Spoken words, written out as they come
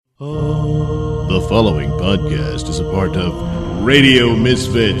The following podcast is a part of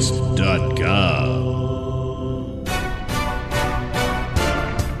RadioMisfits.com.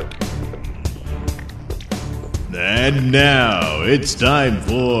 And now it's time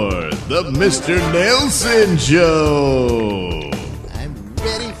for the Mr. Nailsin Show. I'm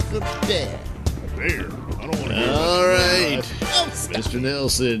ready for bed. There. I don't want to hear all right. Mr.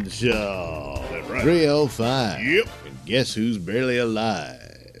 Nailsin Show. That's right. 305. Yep. And guess who's barely alive?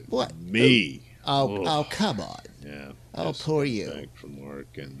 What? Me. Oh, come on. Yeah. Oh, poor you. Back from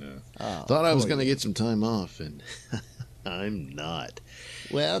work and thought I was going to get some time off, and I'm not.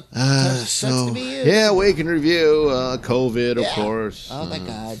 Well, sucks to be you. Yeah, Wake and Review, COVID, of course. Oh, my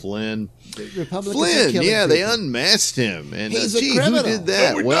God. Flynn. The Republicans are Flynn, killing yeah, they people. unmasked him. And He's a gee, criminal. who did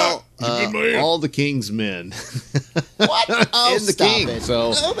that? No, Well, not. all the King's men. What? Oh, And the stop king, it.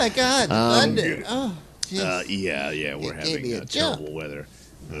 so, oh, my God. London. Oh, jeez. Yeah, we're It gave me having a jump. terrible weather.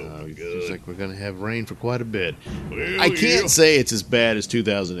 It good. looks like we're going to have rain for quite a bit. Well, I can't yeah. say it's as bad as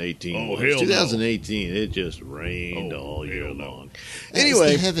 2018 Oh, was. hell no. 2018, it just rained Oh, all year hell no. long. That was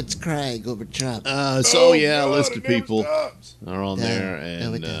Anyway, the heavens crying over Trump. so yeah, a God, list it of never people stops. are on No, there, no, it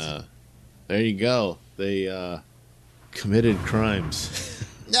and doesn't. there you go. They committed crimes.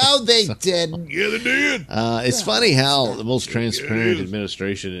 No, they didn't. Yeah, they did. It's funny how the most it transparent is.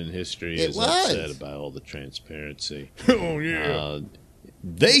 administration in history It is was. upset about all the transparency. Oh, yeah.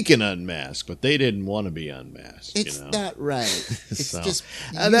 They can unmask, but they didn't want to be unmasked. It's you know? not right. It's So, just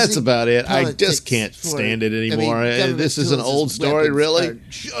that's using about it. I politics just can't for- stand it I mean, anymore. government This is an tools as old story, weapons really. are-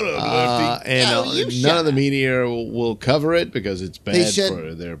 Shut up, Lefty. And No, you none shut of the up. media will cover it because it's They bad should.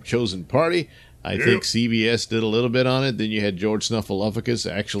 for their chosen party. I Yep. think CBS did a little bit on it. Then you had George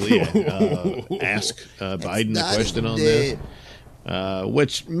Snuffleupagus actually ask Biden a Not question on the- this,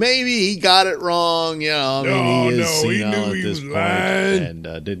 which maybe he got it wrong. You know, I mean, he is No, he senile knew at he this was point lying. and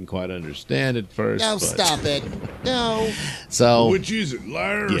didn't quite understand at first. No, but, stop it. No. So Which is it,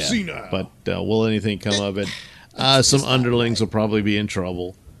 liar or senile? but will anything come of it? Some underlings will probably be in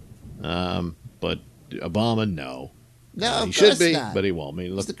trouble. But Obama, no. No, He of should course be, not. but he won't. I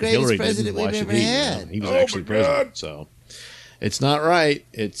mean, look, the greatest Hillary president didn't. Why we've should ever he? had. He was Oh, actually my president, God. so it's not right.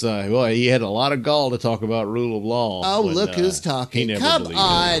 It's well, he had a lot of gall to talk about rule of law. Oh, when, look who's he talking. never Come believed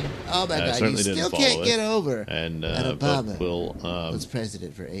on. it. Oh, my God. You certainly didn't still follow can't it. get over And that but Obama will was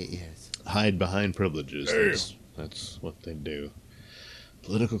president for 8 years. hide behind privileges. Damn. That's what they do.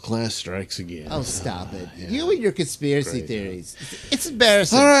 Political class strikes again. Oh, stop it. Yeah. You and your conspiracy Great. theories. It's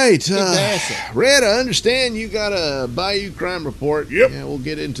embarrassing. All right, Embarrassing. Red, I understand you got a Bayou Crime Report. Yep. Yeah, we'll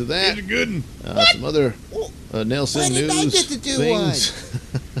get into that. It's a good one. Some other Nailsin Why didn't I news get to do things.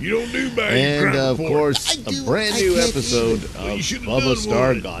 You don't do bad. And of course, I do- a brand I new can't episode even. Well, you of should've Bubba done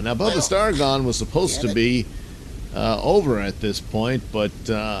one. Stargone. Now, Bubba Stargone was supposed to be over at this point, but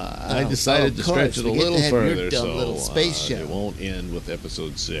I decided to of stretch course. it a We get to little have your further, dumb so little space show. it won't end with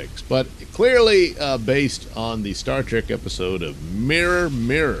episode 6. But clearly based on the Star Trek episode of Mirror,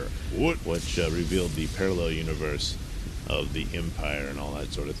 Mirror, which revealed the parallel universe of the Empire and all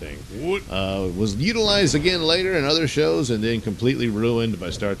that sort of thing. Was utilized again later in other shows and then completely ruined by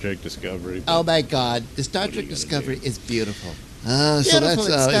Star Trek Discovery. Oh, my God. The Star What are Trek you gonna Discovery do? is beautiful. So Beautiful that's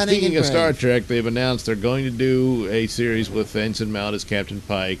and stunning speaking and of Star brave. Trek, they've announced they're going to do a series with Ensign Mount as Captain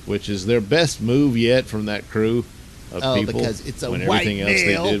Pike, which is their best move yet from that crew of Oh, people. because it's a when white everything else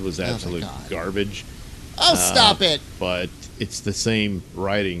male. they did was Oh, my absolute God. garbage. Oh, stop it. But it's the same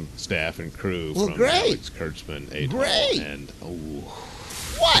writing staff and crew Well, from great. Alex Kurtzman, Adol, Great. and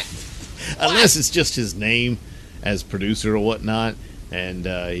What? unless it's just his name as producer or whatnot, and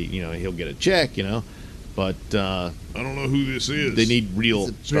he'll get a check, But I don't know who this is. they need real He's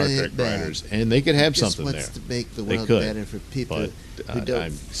a Star Trek brilliant man. writers, and they could have Just something wants there. to make the They world could, better for people But who don't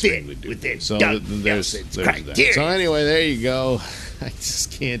I'm fit extremely with dubious. their So Doug there's Nelson's that. criteria. So anyway, there you go. I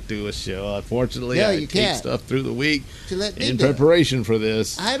just can't do a show. Unfortunately, No, I you take can't. stuff through the week To let me in do it. preparation for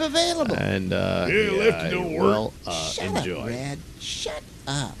this. I'm available. And Lefty don't work. well, Shut enjoy. up, Brad. Shut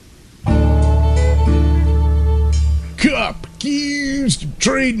up. Cop accused of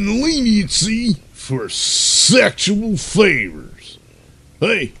trading leniency for sexual favors.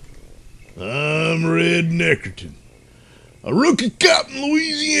 Hey, I'm Red Neckerton. A rookie cop in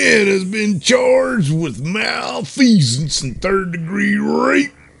Louisiana has been charged with malfeasance and third-degree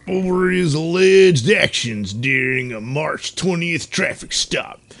rape over his alleged actions during a March 20th traffic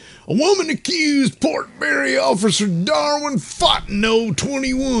stop. A woman accused Port Barry officer Darwin Fontenot,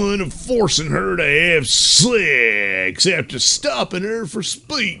 21, of forcing her to have sex after stopping her for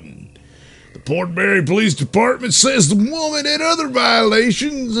speeding. The Port Barre Police Department says the woman had other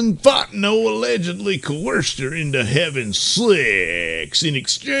violations and Fontenot allegedly coerced her into having sex in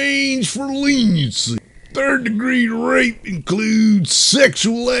exchange for leniency. Third-degree rape includes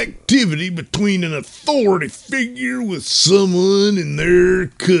sexual activity between an authority figure with someone in their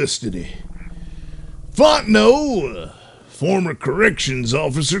custody. Fontenot, a former corrections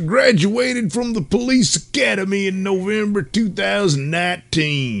officer, graduated from the police academy in November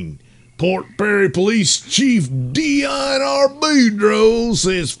 2019. Port Barre Police Chief Dion Arbudro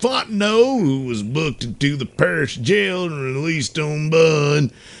says Fontenot, who was booked into the parish jail and released on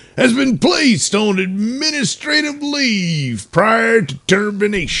bond, has been placed on administrative leave prior to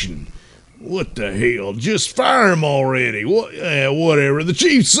termination. What the hell? Just fire him already. Whatever. The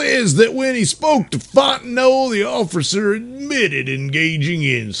chief says that when he spoke to Fontenot, the officer admitted engaging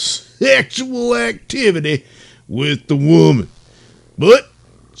in sexual activity with the woman, but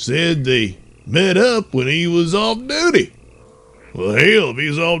said they met up when he was off duty. Well, hell, if he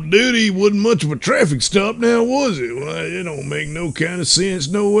was off duty, it wasn't much of a traffic stop now, was it? Well, it don't make no kind of sense,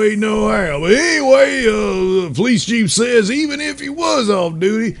 no way, no how. But anyway, the police chief says even if he was off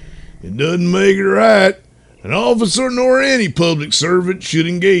duty, it doesn't make it right. An officer nor any public servant should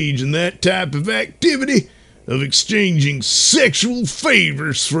engage in that type of activity of exchanging sexual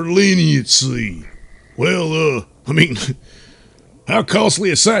favors for leniency. Well, how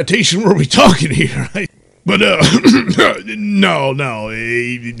costly a citation were we talking here, right? But, no,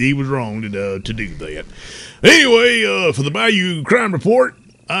 he was wrong to do that. Anyway, for the Bayou Crime Report,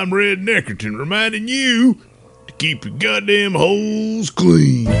 I'm Red Neckerton, reminding you to keep your goddamn holes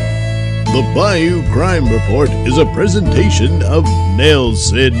clean. The Bayou Crime Report is a presentation of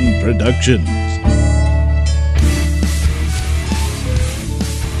Nailsin Productions.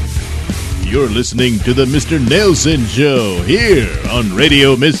 You're listening to the Mr. Nailsin Show here on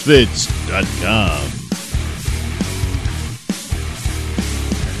RadioMisfits.com.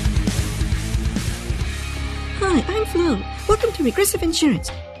 Hi, I'm Flo. Welcome to Regressive Insurance.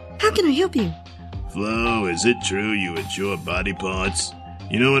 How can I help you? Flo, is it true you insure body parts?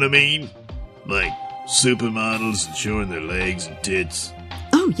 You know what I mean? Like supermodels insuring their legs and tits.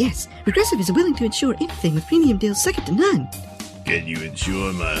 Oh, yes. Regressive is willing to insure anything with premium deals second to none. Can you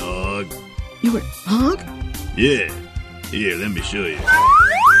insure my hog? Your hog? Yeah. Here, let me show you.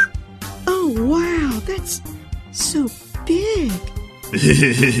 Oh, wow. That's so big.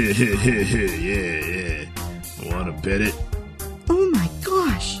 Yeah. Want to pet it? Oh, my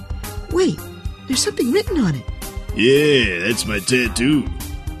gosh. Wait, there's something written on it. Yeah, that's my tattoo.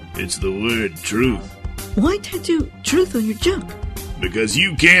 It's the word truth. Why tattoo truth on your junk? Because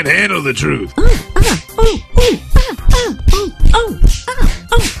you can't handle the truth.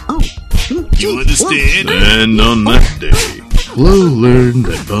 You understand? And on that day, Flo learned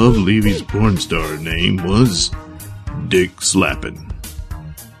that Bob Levy's porn star name was Dick Slappin'.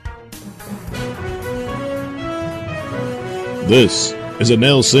 This is a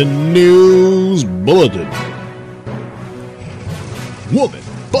Nailsin News Bulletin. Woman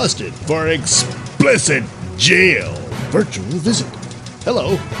busted for explicit jail virtual visit.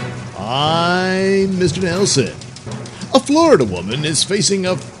 Hello, I'm Mr. Nailsin. A Florida woman is facing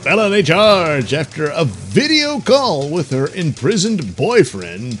a felony charge after a video call with her imprisoned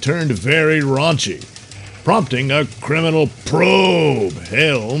boyfriend turned very raunchy, prompting a criminal probe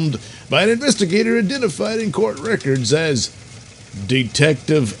helmed by an investigator identified in court records as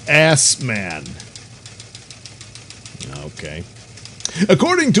Detective Assman. Okay.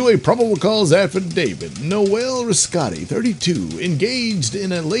 According to a probable cause affidavit, Noelle Riscotti, 32, engaged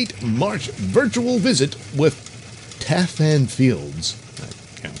in a late March virtual visit with Taffan Fields.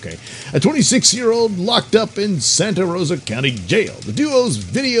 Okay. A 26-year-old locked up in Santa Rosa County Jail. The duo's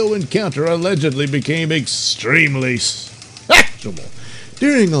video encounter allegedly became extremely sexual.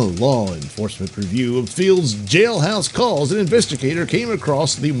 During a law enforcement review of Fields' jailhouse calls, an investigator came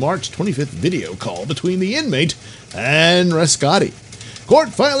across the March 25th video call between the inmate and Riscotti. Court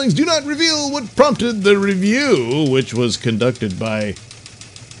filings do not reveal what prompted the review, which was conducted by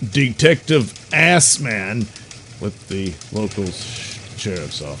Detective Assman with the local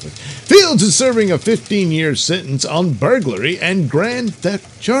sheriff's office. Fields is serving a 15-year sentence on burglary and grand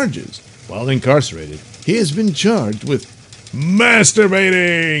theft charges. While incarcerated, he has been charged with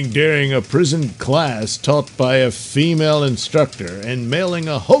masturbating during a prison class taught by a female instructor and mailing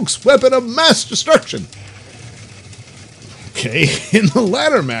a hoax weapon of mass destruction. Okay, in the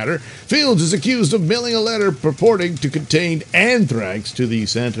latter matter, Fields is accused of mailing a letter purporting to contain anthrax to the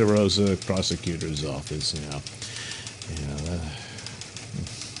Santa Rosa prosecutor's office.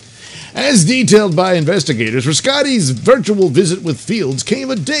 As detailed by investigators, Riscotti's virtual visit with Fields came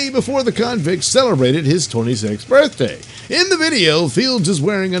a day before the convict celebrated his 26th birthday. In the video, Fields is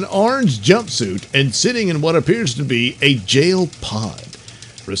wearing an orange jumpsuit and sitting in what appears to be a jail pod.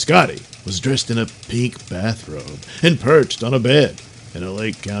 Riscotti was dressed in a pink bathrobe and perched on a bed in a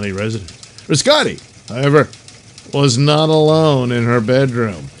Lake County residence. Riscotti, however, was not alone in her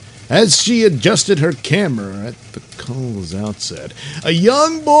bedroom. As she adjusted her camera at the call's outset, a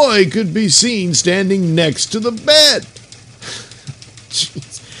young boy could be seen standing next to the bed.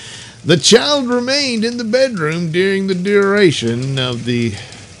 Jeez. The child remained in the bedroom during the duration of the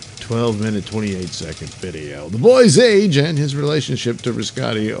 12-minute, 28-second video. The boy's age and his relationship to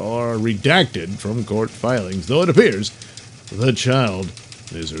Riscotti are redacted from court filings, though it appears the child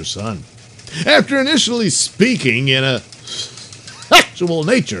is her son. After initially speaking in a sexual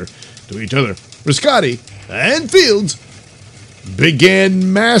nature to each other, Riscotti and Fields began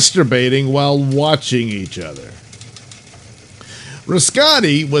masturbating while watching each other.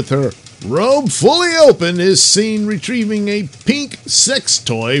 Riscotti, with her robe fully open, is seen retrieving a pink sex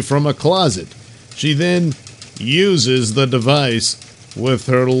toy from a closet. She then uses the device with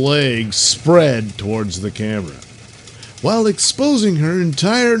her legs spread towards the camera. While exposing her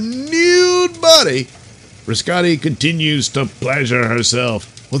entire nude body, Riscotti continues to pleasure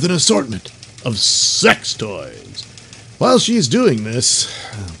herself with an assortment of sex toys. While she's doing this,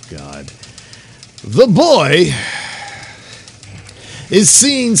 oh God, the boy is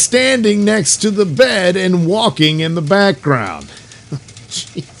seen standing next to the bed and walking in the background.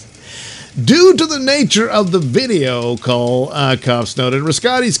 Due to the nature of the video call, cops noted,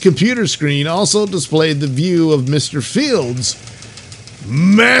 Riscotti's computer screen also displayed the view of Mr. Fields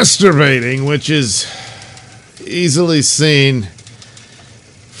masturbating, which is easily seen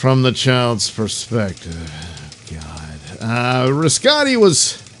from the child's perspective. God. Riscotti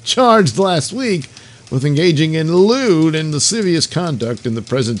was charged last week with engaging in lewd and lascivious conduct in the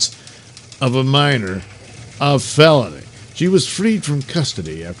presence of a minor, a felony. She was freed from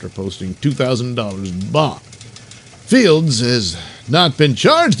custody after posting $2,000 bond. Fields has not been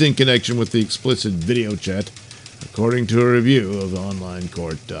charged in connection with the explicit video chat, according to a review of online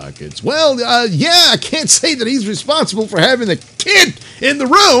court dockets. Well, yeah, I can't say that he's responsible for having the kid in the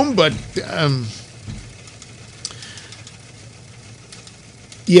room, but,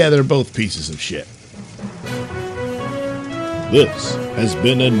 yeah, they're both pieces of shit. This has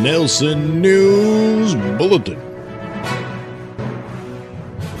been a Nailsin News Bulletin.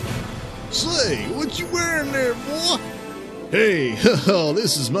 Say, what you wearing there, boy? Hey,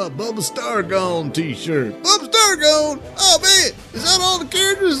 this is my Bubba Stargone t-shirt. Bubba Stargone? Oh, man, is that all the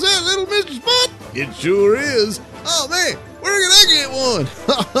characters? Is that Little Mr. Spot? It sure is. Oh, man, where can I get one?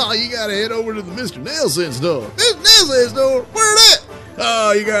 You gotta head over to the Mr. Nailsin store. Mr. Nailsin store? Where that?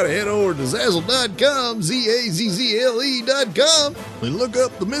 Oh, you gotta head over to Zazzle.com, Zazzle.com, and look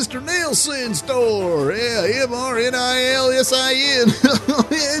up the Mr. Nailsin store. Yeah, MRNILSIN.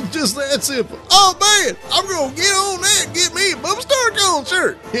 It's just that simple. Oh, man, I'm gonna get on that and get me a Bubba Stargone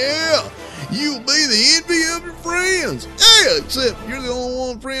shirt. Yeah, you'll be the envy of your friends. Yeah, except you're the only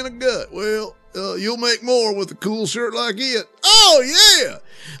one friend I got. Well, you'll make more with a cool shirt like it. Oh, yeah!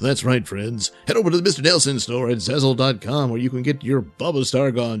 That's right, friends. Head over to the Mr. Nailsin store at Zazzle.com where you can get your Bubba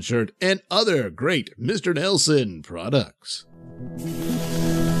Stargone shirt and other great Mr. Nailsin products.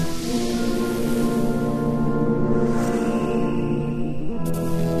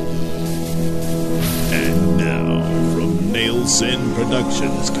 And now, from Nailsin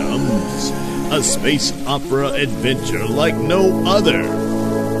Productions comes a space opera adventure like no other.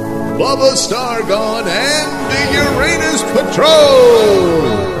 Bubba Stargone and the Uranus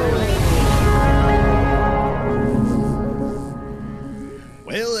Patrol!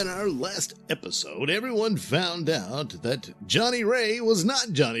 Well, in our last episode, everyone found out that Johnny Ray was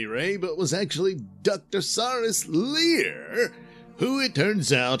not Johnny Ray, but was actually Dr. Saurus Lear, who it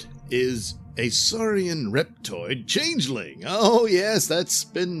turns out is a saurian reptoid changeling. Oh, yes, that's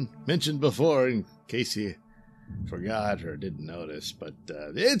been mentioned before in case you forgot or didn't notice, but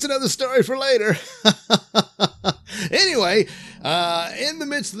it's another story for later. Anyway, in the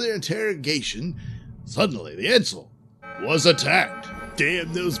midst of their interrogation, suddenly the Edsel was attacked.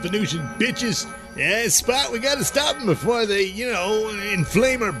 Damn those Venusian bitches. Yeah, Spot, we gotta stop them before they,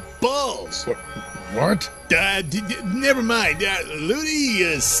 inflame our balls. What? Never mind.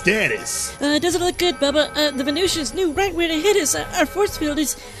 Looney status. Doesn't look good, Bubba. The Venusians knew right where to hit us. Our force field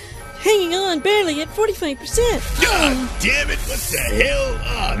is hanging on barely at 45%. God damn it, what the hell?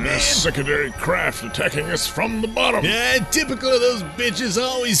 Oh, man. This secondary craft attacking us from the bottom. Typical of those bitches,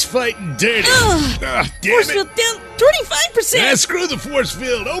 always fighting dirty. Ugh. Damn Force it. field down 25%. Screw the force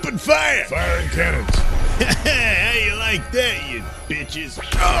field. Open fire. Firing cannons. How you like that, you bitches?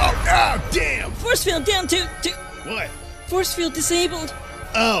 Oh, damn. Force field down to What? force field disabled.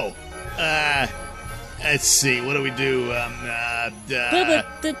 Oh, let's see. What do we do? Bubba,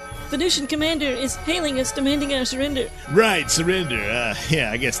 the Venusian commander is hailing us, demanding our surrender. Right, surrender.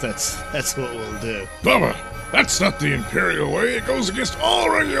 Yeah, I guess that's what we'll do. Bubba, that's not the Imperial way. It goes against all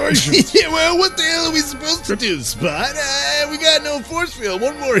regulations. Yeah, well, what the hell are we supposed to do, Spot? We got no force field.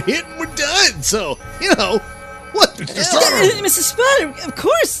 One more hit and we're done. So, what the hell? Mrs. Spotter, of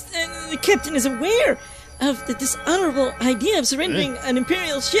course, the captain is aware of the dishonorable idea of surrendering an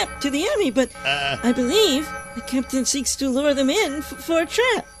Imperial ship to the enemy, but I believe the captain seeks to lure them in for a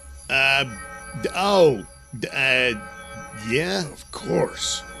trap. Yeah? Of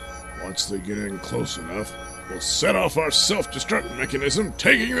course. Once they get in close enough, we'll set off our self-destruct mechanism,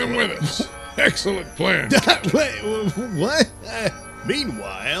 taking them with us. Excellent plan. Wait, what?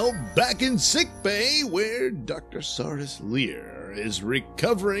 Meanwhile, back in sickbay, where Dr. Sardis Lear is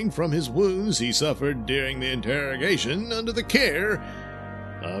recovering from his wounds he suffered during the interrogation under the care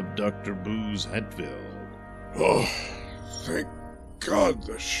of Dr. Booze Hatfield. Oh, thank God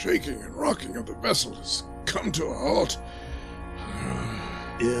the shaking and rocking of the vessel has come to a halt.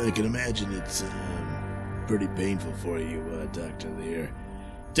 Yeah, I can imagine it's pretty painful for you, Dr. Lear.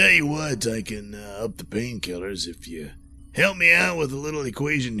 Tell you what, I can up the painkillers if you help me out with a little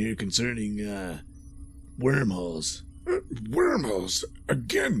equation here concerning wormholes. Wormholes?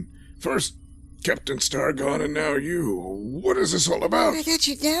 Again? First Captain Stargone and now you. What is this all about? I thought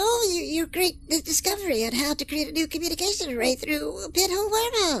you'd know. Your great discovery on how to create a new communication array through pinhole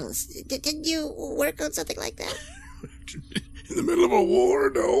wormholes. Didn't you work on something like that? In the middle of a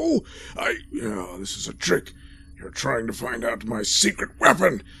war? No. This is a trick. You're trying to find out my secret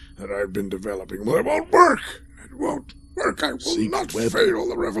weapon that I've been developing. Well, it won't work. It won't work. I will not fail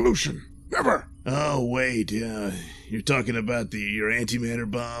the revolution. Never. Oh, wait, you're talking about your antimatter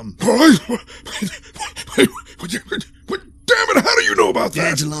bomb? Damn it, how do you know about that?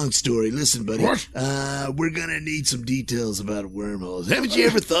 That's a long story. Listen, buddy. What? We're gonna need some details about wormholes. Haven't you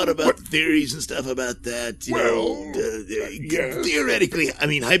ever thought about the theories and stuff about that? Yes. Theoretically,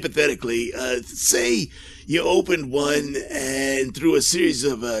 hypothetically, say you opened one and through a series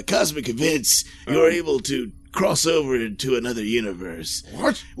of cosmic events, you're able to cross over to another universe.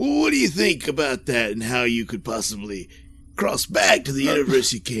 What? What do you think about that and how you could possibly cross back to the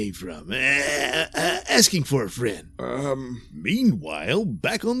universe you came from? Asking for a friend. Meanwhile,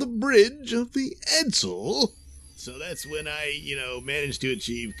 back on the bridge of the Edsel. So that's when I, managed to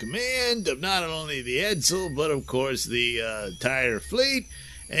achieve command of not only the Edsel, but of course the entire fleet.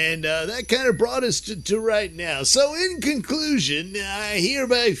 And that kind of brought us to right now. So in conclusion, I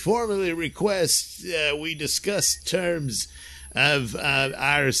hereby formally request we discuss terms of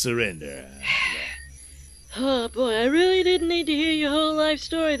our surrender. Oh, boy, I really didn't need to hear your whole life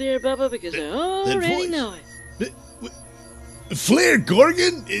story there, Bubba, because I already know it. Flair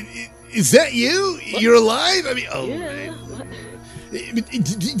Gorgon? Is that you? What? You're alive? Yeah.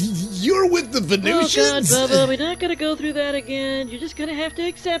 You're with the Venusians? Oh, God, Bubba, we're not going to go through that again. You're just going to have to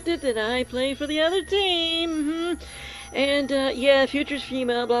accept it that I play for the other team. Mm-hmm. And, future's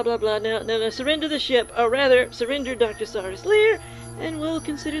female, blah, blah, blah. Now, surrender the ship, or rather, surrender Dr. Sardis Lear, and we'll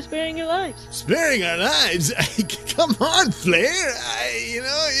consider sparing your lives. Sparing our lives? Come on, Flair.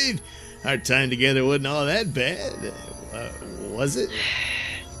 Our time together wasn't all that bad. Was it?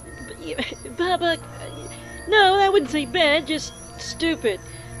 Bubba, no, I wouldn't say bad, just stupid.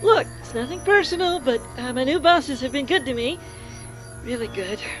 Look, it's nothing personal, but my new bosses have been good to me. Really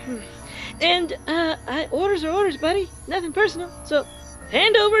good. And, orders are orders, buddy. Nothing personal. So,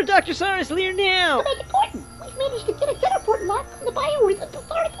 hand over Dr. Sardis Lear now. Commander Gordon, we've managed to get a teleport lock from the Bayou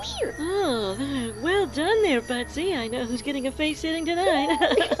Florida Lear. Oh, well done there, Butsy. I know who's getting a face-sitting tonight.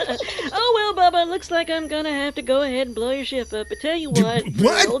 Oh, well, Bubba, looks like I'm gonna have to go ahead and blow your ship up. But tell you what,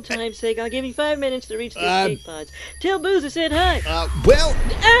 for old time's sake, I'll give you 5 minutes to reach the escape pods. Tell Boozer said hi.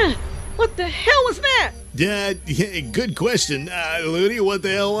 What the hell was that? Good question. Looney, what the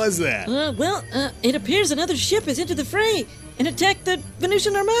hell was that? It appears another ship has entered the fray and attacked the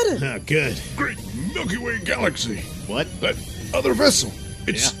Venusian armada. Oh, good. Great Milky Way galaxy. What? That other vessel.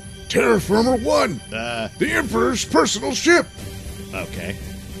 It's Terra Firma 1. The Emperor's personal ship. Okay.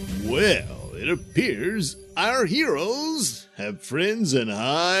 Well, it appears our heroes have friends in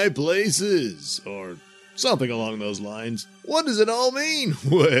high places, or something along those lines. What does it all mean?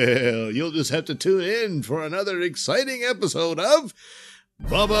 Well, you'll just have to tune in for another exciting episode of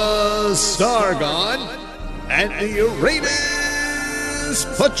Bubba Stargone and the Uranus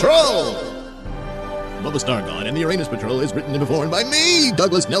Patrol. Bubba Stargone and the Uranus Patrol is written and performed by me,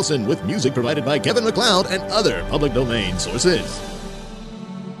 Douglas Nailsin, with music provided by Kevin MacLeod and other public domain sources.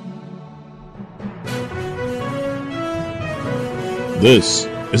 This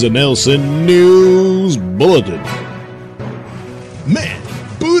is a Nailsin News Bulletin. Man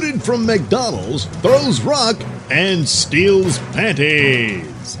booted from McDonald's throws rock and steals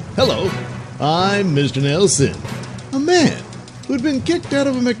panties. Hello, I'm Mr. Nailsin. A man who had been kicked out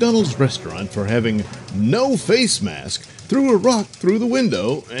of a McDonald's restaurant for having no face mask threw a rock through the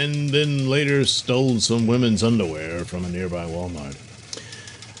window and then later stole some women's underwear from a nearby Walmart.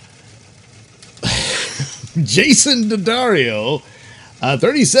 Jason Daddario,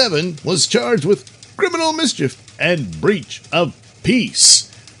 37, was charged with criminal mischief and breach of peace,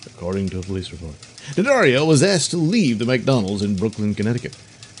 according to a police report. Daddario was asked to leave the McDonald's in Brooklyn, Connecticut,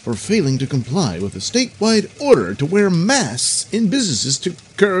 for failing to comply with a statewide order to wear masks in businesses to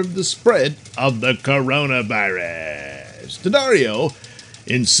curb the spread of the coronavirus. Daddario,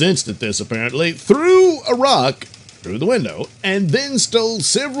 incensed at this apparently, threw a rock through the window and then stole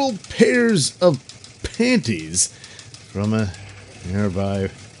several pairs of panties from a nearby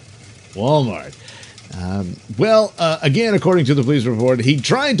Walmart. Again, according to the police report, he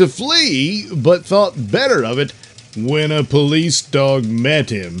tried to flee but thought better of it when a police dog met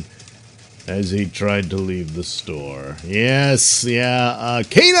him as he tried to leave the store.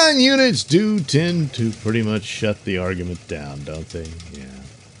 Canine units do tend to pretty much shut the argument down, don't they? Yeah.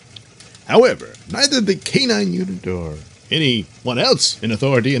 However, neither the canine unit or anyone else in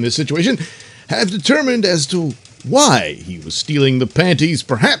authority in this situation have determined as to why he was stealing the panties,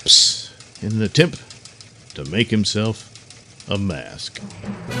 perhaps in an attempt to make himself a mask.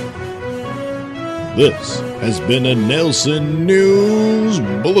 This has been a Nailsin News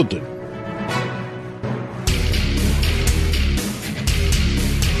Bulletin.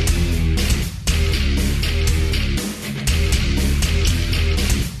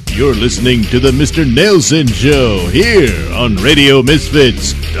 You're listening to the Mr. Nailsin Show here on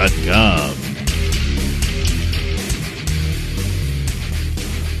RadioMisfits.com.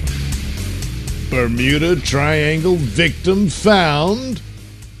 Bermuda Triangle victim found?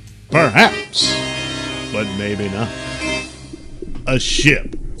 Perhaps, but maybe not. A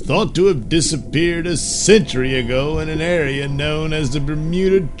ship thought to have disappeared a century ago in an area known as the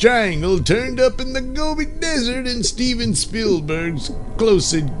Bermuda Triangle turned up in the Gobi Desert in Steven Spielberg's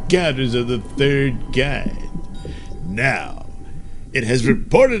Close Encounters of the Third Kind. Now, it has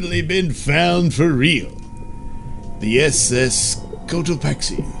reportedly been found for real. The SS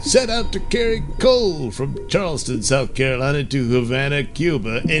Cotopaxi set out to carry coal from Charleston, South Carolina to Havana,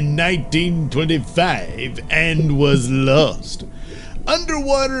 Cuba in 1925 and was lost.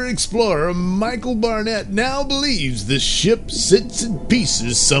 Underwater explorer Michael Barnett now believes the ship sits in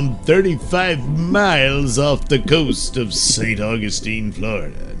pieces some 35 miles off the coast of St. Augustine,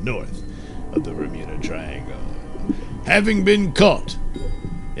 Florida, north of the Bermuda Triangle, having been caught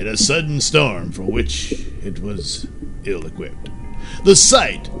in a sudden storm for which it was ill-equipped. The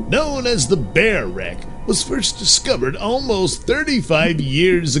site, known as the Bear Wreck, was first discovered almost 35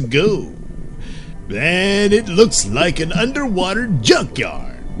 years ago. And it looks like an underwater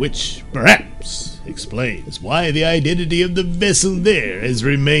junkyard, which perhaps explains why the identity of the vessel there has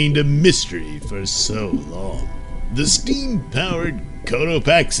remained a mystery for so long. The steam-powered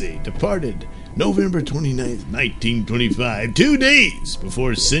Cotopaxi departed November 29, 1925, 2 days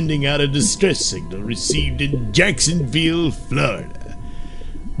before sending out a distress signal received in Jacksonville, Florida.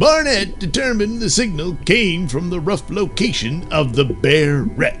 Barnett determined the signal came from the rough location of the Bear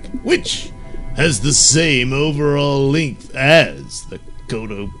Wreck, which has the same overall length as the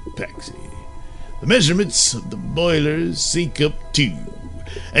Cotopaxi. The measurements of the boilers sync up too,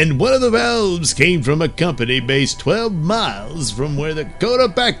 and one of the valves came from a company based 12 miles from where the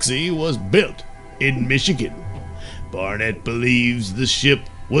Cotopaxi was built in Michigan. Barnett believes the ship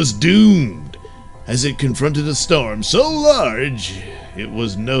was doomed as it confronted a storm so large it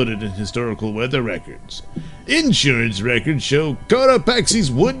was noted in historical weather records. Insurance records show Cotopaxi's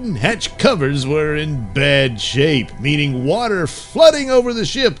wooden hatch covers were in bad shape, meaning water flooding over the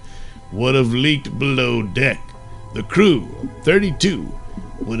ship would have leaked below deck. The crew of 32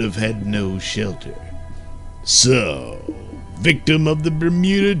 would have had no shelter. So, victim of the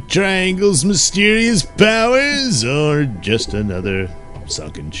Bermuda Triangle's mysterious powers, or just another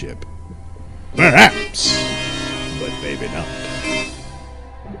sunken ship? Perhaps, but maybe not.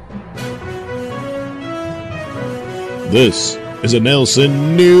 This is a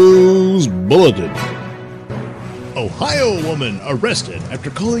Nailsin News Bulletin. Ohio woman arrested after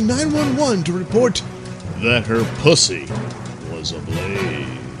calling 911 to report that her pussy was ablaze.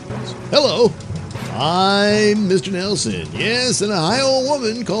 Hello, I'm Mr. Nailsin. Yes, an Ohio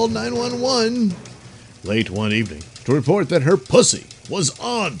woman called 911 late one evening to report that her pussy was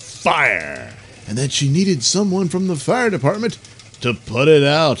on fire and that she needed someone from the fire department to put it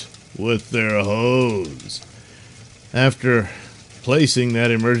out with their hose. After placing that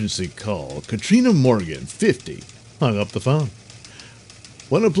emergency call, Katrina Morgan, 50, hung up the phone.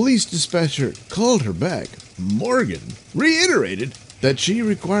 When a police dispatcher called her back, Morgan reiterated that she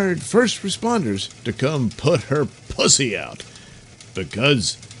required first responders to come put her pussy out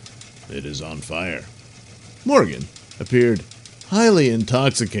because it is on fire. Morgan appeared highly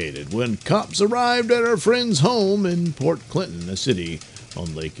intoxicated when cops arrived at her friend's home in Port Clinton, a city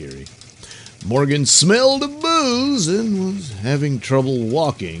on Lake Erie. Morgan smelled of booze and was having trouble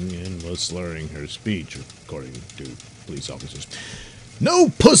walking and was slurring her speech, according to police officers. No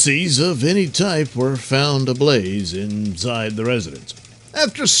pussies of any type were found ablaze inside the residence.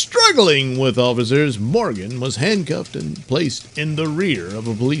 After struggling with officers, Morgan was handcuffed and placed in the rear of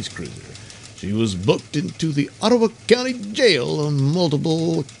a police cruiser. She was booked into the Ottawa County Jail on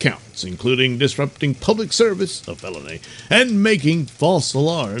multiple counts, including disrupting public service, a felony, and making false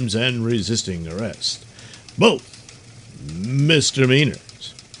alarms and resisting arrest, both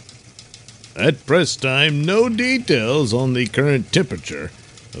misdemeanors. At press time, no details on the current temperature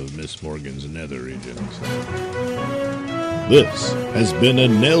of Miss Morgan's nether regions. This has been a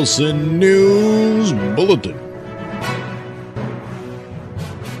Nailsin News Bulletin.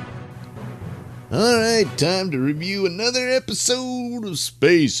 Alright, time to review another episode of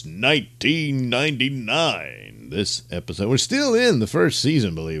Space 1999. This episode, we're still in the first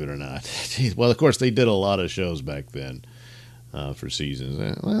season, believe it or not. Well, of course, they did a lot of shows back then for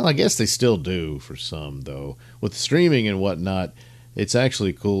seasons. Well, I guess they still do for some, though. With streaming and whatnot, it's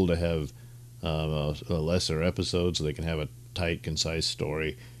actually cool to have a lesser episode so they can have a tight, concise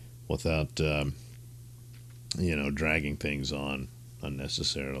story without, dragging things on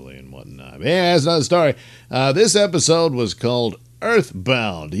unnecessarily and whatnot. But yeah, that's another story. This episode was called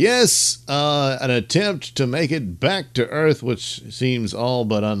Earthbound. Yes, an attempt to make it back to Earth, which seems all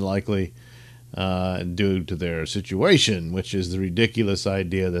but unlikely due to their situation, which is the ridiculous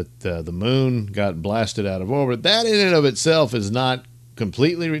idea that the moon got blasted out of orbit. That in and of itself is not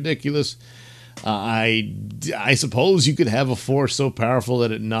completely ridiculous. I suppose you could have a force so powerful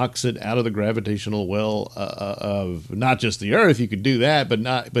that it knocks it out of the gravitational well of not just the Earth. You could do that,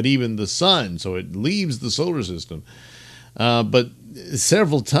 but even the sun, so it leaves the solar system. But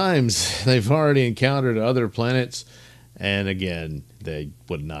several times they've already encountered other planets, and again, they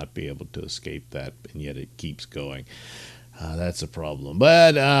would not be able to escape that, and yet it keeps going. That's a problem.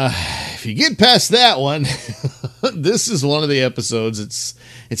 But if you get past that one, this is one of the episodes.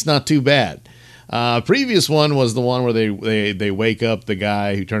 It's not too bad. Previous one was the one where they wake up the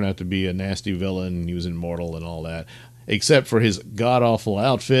guy who turned out to be a nasty villain. He was immortal and all that, except for his god-awful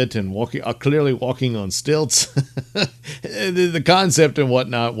outfit and clearly walking on stilts. The concept and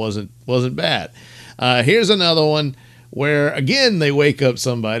whatnot wasn't bad. Here's another one where, again, they wake up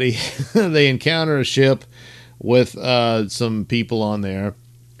somebody. They encounter a ship with some people on there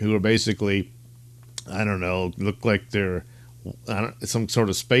who are basically, I don't know, look like they're some sort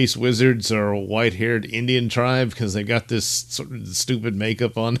of space wizards or a white-haired Indian tribe because they got this sort of stupid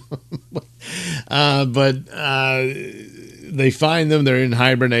makeup on. But they find them. They're in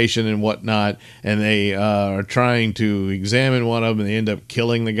hibernation and whatnot, and they are trying to examine one of them, and they end up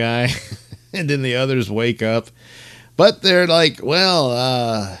killing the guy. And then the others wake up. But they're like,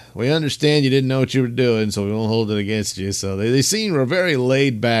 well, we understand you didn't know what you were doing, so we won't hold it against you. So they seem a very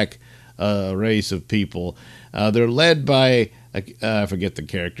laid-back race of people. They're led by, I forget the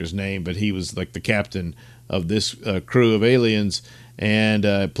character's name, but he was like the captain of this crew of aliens,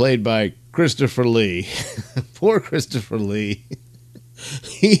 and played by Christopher Lee. Poor Christopher Lee.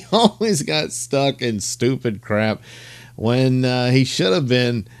 He always got stuck in stupid crap when he should have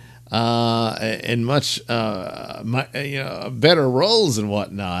been in much better roles and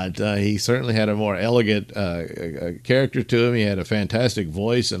whatnot. He certainly had a more elegant character to him. He had a fantastic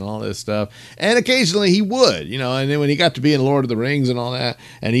voice and all this stuff. And occasionally he would, and then when he got to be in Lord of the Rings and all that,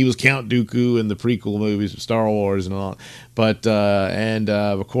 and he was Count Dooku in the prequel movies of Star Wars and all. But,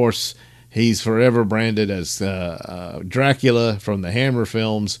 of course, he's forever branded as Dracula from the Hammer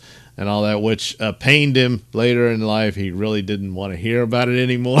films and all that, which pained him later in life. He really didn't want to hear about it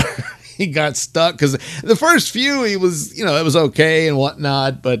anymore. he got stuck because the first few he was, it was okay and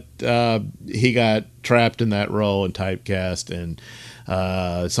whatnot, but he got trapped in that role and typecast, and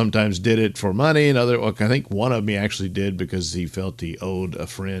sometimes did it for money, and I think one of them he actually did because he felt he owed a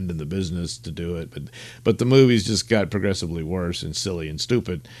friend in the business to do it. But the movies just got progressively worse and silly and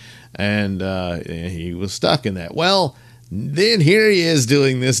stupid, and he was stuck in that. Well, then here he is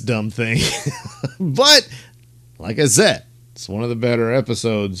doing this dumb thing. But like I said, it's one of the better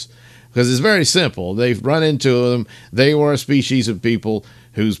episodes because it's very simple. They've run into them. They were a species of people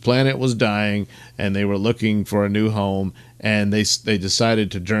whose planet was dying, and they were looking for a new home, and they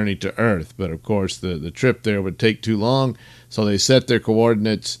decided to journey to Earth. But of course, the trip there would take too long, so they set their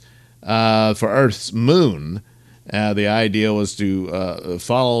coordinates for Earth's moon. The idea was to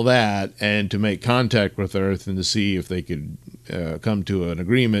follow that and to make contact with Earth and to see if they could come to an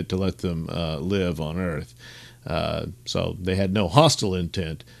agreement to let them live on Earth. So they had no hostile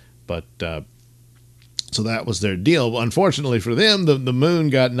intent, but so that was their deal. Unfortunately for them, the moon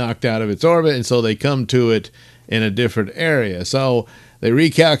got knocked out of its orbit, and so they come to it in a different area. So they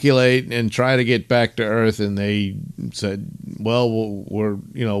recalculate and try to get back to Earth, and they said, well,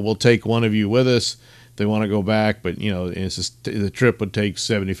 we'll take one of you with us. They want to go back, but the trip would take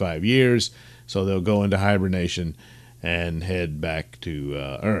 75 years, so they'll go into hibernation and head back to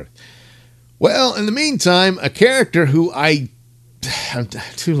Earth. Well, in the meantime, a character who I'm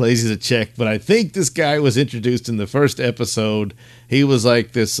too lazy to check, but I think this guy was introduced in the first episode. He was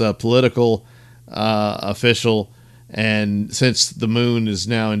like this political official, and since the moon is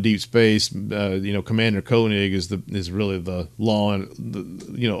now in deep space, Commander Koenig is really the law and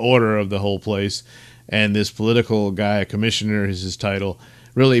the order of the whole place. And this political guy, a commissioner is his title,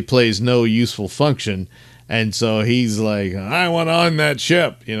 really plays no useful function. And so he's like, I want on that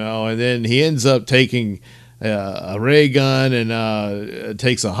ship, and then he ends up taking a ray gun and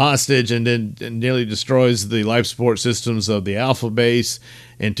takes a hostage and nearly destroys the life support systems of the Alpha Base,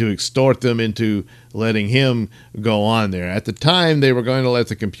 and to extort them into letting him go on there. At the time, they were going to let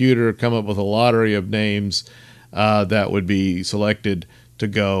the computer come up with a lottery of names that would be selected to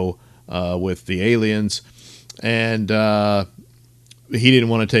go with the aliens, and he didn't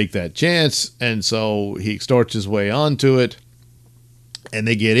want to take that chance, and so he extorts his way onto it, and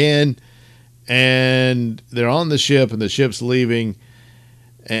they get in, and they're on the ship, and the ship's leaving,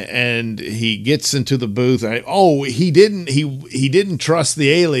 and he gets into the booth. He didn't trust the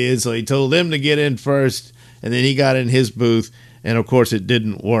aliens, so he told them to get in first, and then he got in his booth. And, of course, it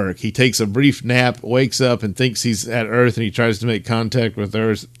didn't work. He takes a brief nap, wakes up, and thinks he's at Earth, and he tries to make contact with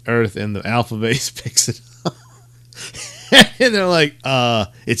Earth, and the Alpha Base picks it up. And they're like,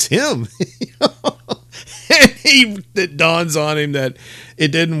 it's him. And it dawns on him that it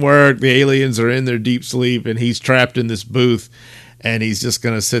didn't work. The aliens are in their deep sleep, and he's trapped in this booth, and he's just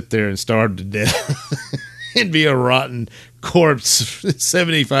going to sit there and starve to death and be a rotten corpse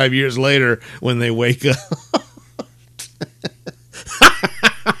 75 years later when they wake up.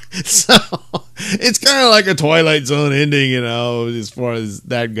 So it's kind of like a Twilight Zone ending, as far as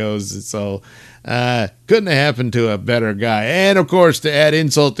that goes. So couldn't have happened to a better guy. And of course, to add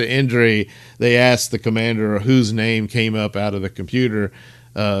insult to injury, they asked the commander whose name came up out of the computer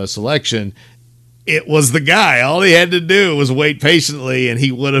selection. It was the guy. All he had to do was wait patiently, and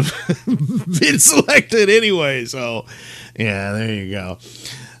he would have been selected anyway. So yeah, there you go.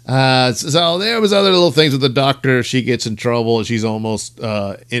 So there was other little things with the doctor. She gets in trouble. She's almost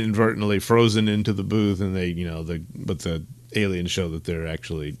inadvertently frozen into the booth, and but the aliens show that they're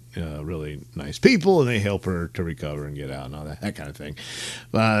actually really nice people, and they help her to recover and get out and all that kind of thing.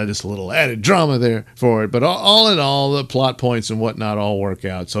 Just a little added drama there for it. But all in all, the plot points and whatnot all work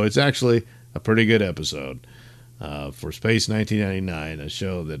out. So it's actually a pretty good episode. For Space 1999, a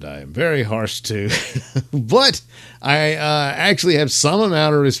show that I am very harsh to, but I actually have some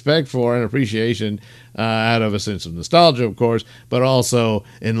amount of respect for and appreciation out of a sense of nostalgia, of course, but also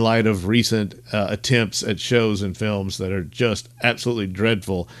in light of recent attempts at shows and films that are just absolutely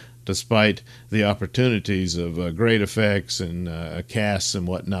dreadful, despite the opportunities of great effects and casts and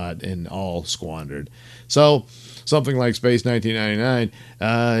whatnot, and all squandered. So something like Space 1999,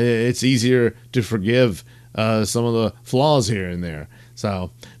 it's easier to forgive some of the flaws here and there.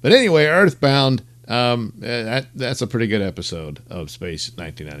 So, but anyway, Earthbound, that's a pretty good episode of Space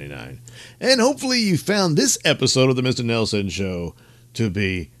 1999. And hopefully you found this episode of the Mr. Nailsin Show to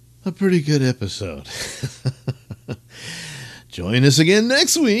be a pretty good episode. Join us again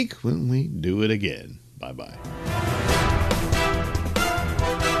next week when we do it again. Bye-bye.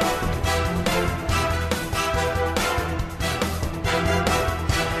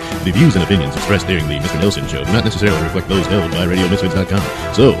 The views and opinions expressed during the Mr. Nailsin Show do not necessarily reflect those held by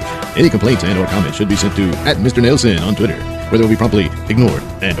RadioMisfits.com. So, any complaints and or comments should be sent to @MrNailsin on Twitter, where they will be promptly ignored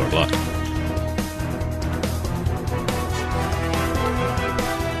and or blocked.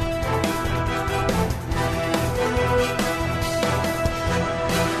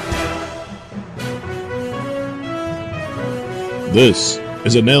 This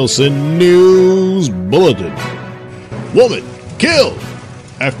is a Nailsin News Bulletin. Woman killed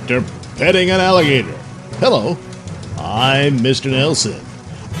after petting an alligator. Hello, I'm Mr. Nailsin.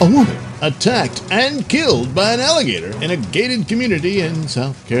 A woman attacked and killed by an alligator in a gated community in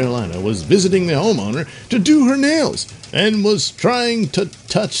South Carolina was visiting the homeowner to do her nails and was trying to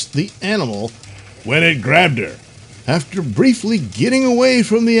touch the animal when it grabbed her. After briefly getting away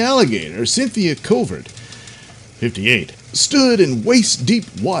from the alligator, Cynthia Covert, 58, stood in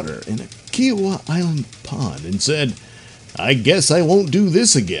waist-deep water in a Kiowa Island pond and said, "I guess I won't do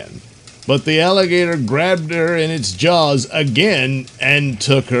this again." But the alligator grabbed her in its jaws again and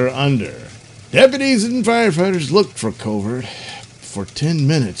took her under. Deputies and firefighters looked for Covert for 10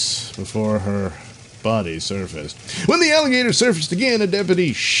 minutes before her body surfaced. When the alligator surfaced again, a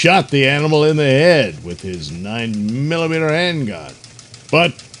deputy shot the animal in the head with his 9mm handgun.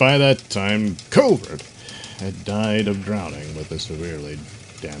 But by that time, Covert had died of drowning with a severely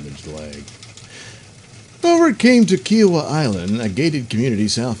damaged leg. Covert came to Kiowa Island, a gated community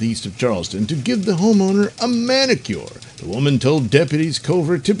southeast of Charleston, to give the homeowner a manicure. The woman told deputies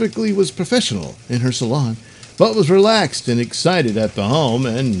Covert typically was professional in her salon, but was relaxed and excited at the home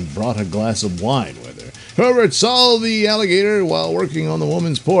and brought a glass of wine with her. Covert saw the alligator while working on the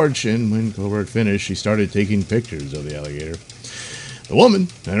woman's porch, and when Covert finished, she started taking pictures of the alligator. The woman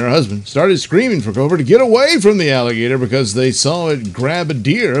and her husband started screaming for Covert to get away from the alligator because they saw it grab a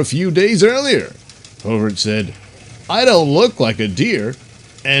deer a few days earlier. Covert said, "I don't look like a deer,"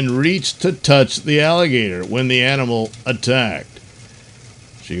 and reached to touch the alligator when the animal attacked.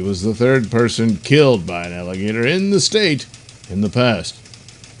 She was the third person killed by an alligator in the state in the past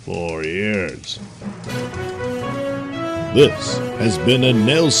 4 years. This has been a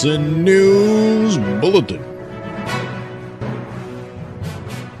Nailsin News Bulletin.